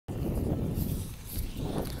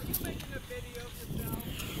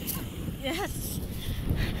Yes.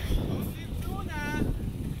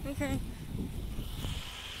 Okay.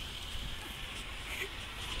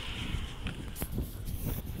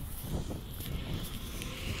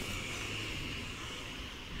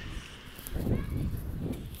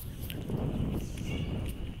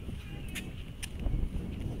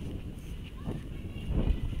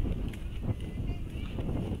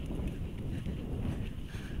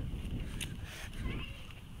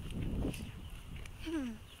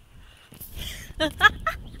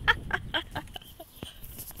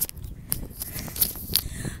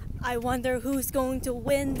 I wonder who's going to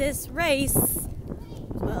win this race.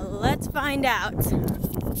 Well, let's find out.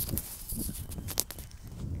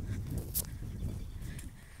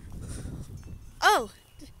 Oh!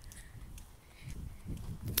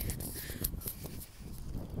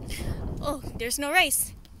 Oh, there's no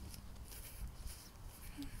race.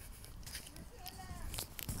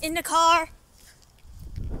 In the car.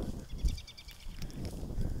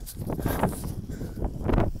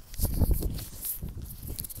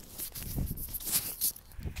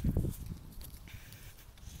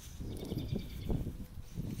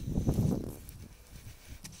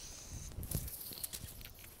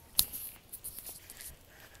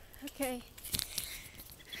 Okay.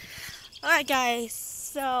 Alright guys,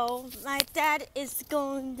 so my dad is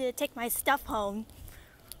going to take my stuff home.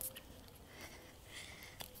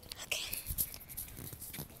 Okay.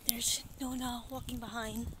 There's Nona walking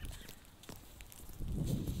behind.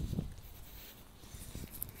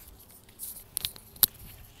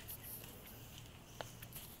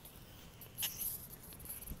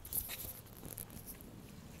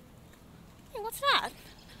 Hey, what's that?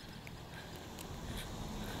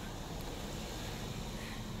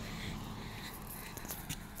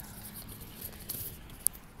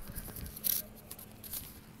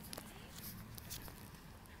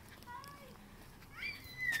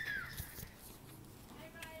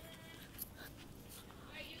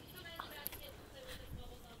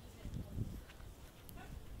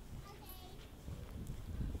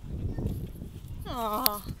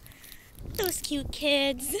 Aw, those cute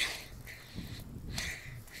kids.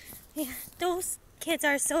 Yeah, those kids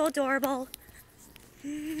are so adorable.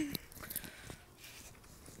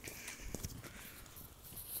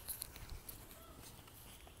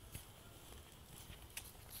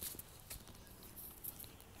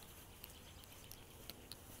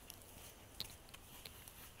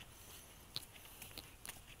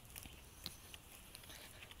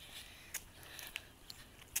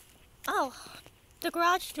 Oh, the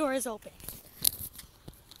garage door is open.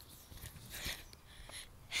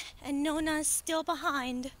 And Nona's still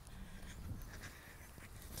behind.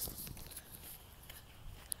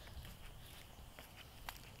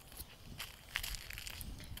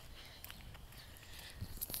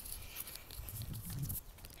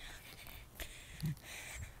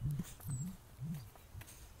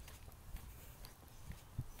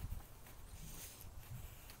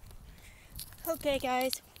 Okay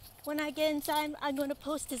guys, when I get inside, I'm going to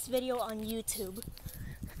post this video on YouTube.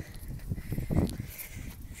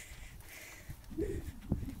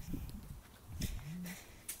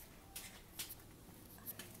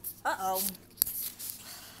 Uh-oh.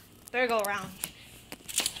 Better go around.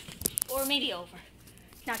 Or maybe over.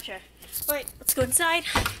 Not sure. Alright, let's go inside.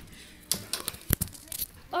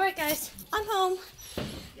 Alright guys, I'm home.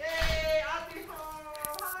 Yay! I'll be home!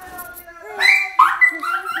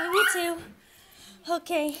 Hi, Me too.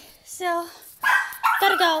 Okay, so,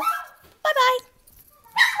 gotta go. Bye-bye.